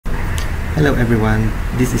Hello everyone,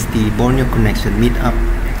 this is the Borneo Connection Meet Up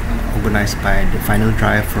organized by the Final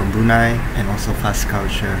Drive from Brunei and also Fast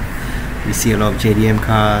Culture. We see a lot of JDM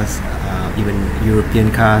cars, even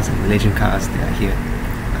European cars and Malaysian cars, they are here.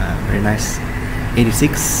 Very nice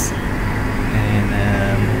 86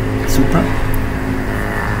 and Supra.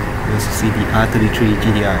 We also see the R33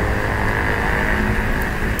 GDI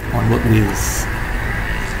on work wheels.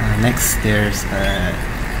 Next there's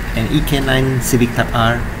an EK9 Civic Type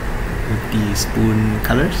R with the spoon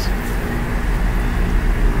colors.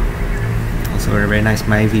 Also a very nice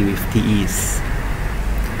Myvi with TEs.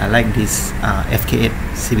 I like this FK8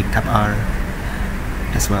 Civic Type R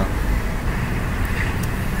as well.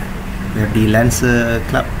 We have the Lancer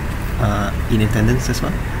Club in attendance as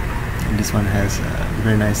well. And this one has a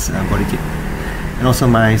very nice body kit. And also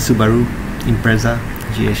my Subaru Impreza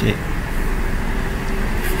GH8.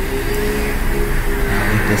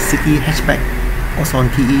 With the City hatchback also on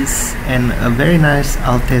TEs, and a very nice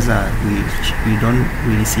Alteza which we don't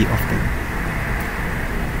really see often.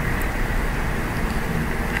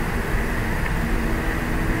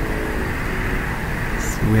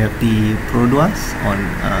 So we have the Pro Duas on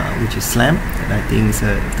which is Slam, and I think it's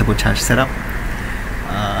a turbocharged setup.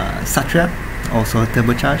 Satria also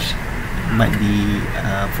turbocharged, might be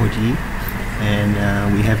 4G, and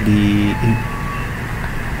we have the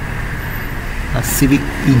Civic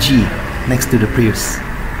EG next to the Prius.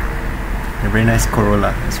 A very nice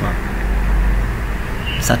Corolla as well.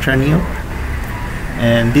 Satria Neo,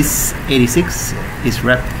 and this 86 is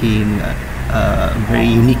wrapped in a very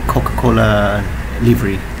unique Coca-Cola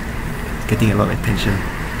livery, getting a lot of attention.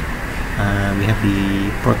 We have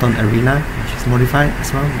the Proton Arena, which is modified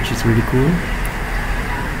as well, which is really cool,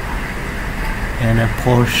 and a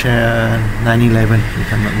Porsche 911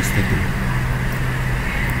 if I'm not mistaken.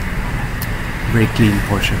 Very clean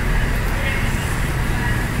Porsche.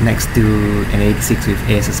 Next to an 86 with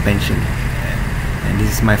air suspension, and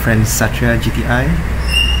this is my friend's Satria GTI,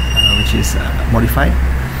 which is modified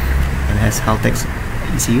and has Haltex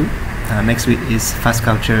ECU. Next to it is Fast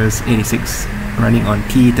Culture's 86 running on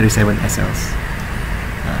T37 SLs.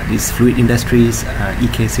 This Fluid Industries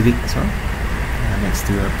EK Civic as well, next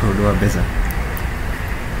to a Pro Duo Beza.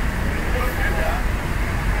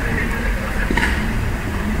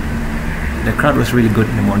 The crowd was really good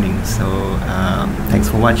in the morning, so thanks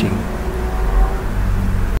for watching.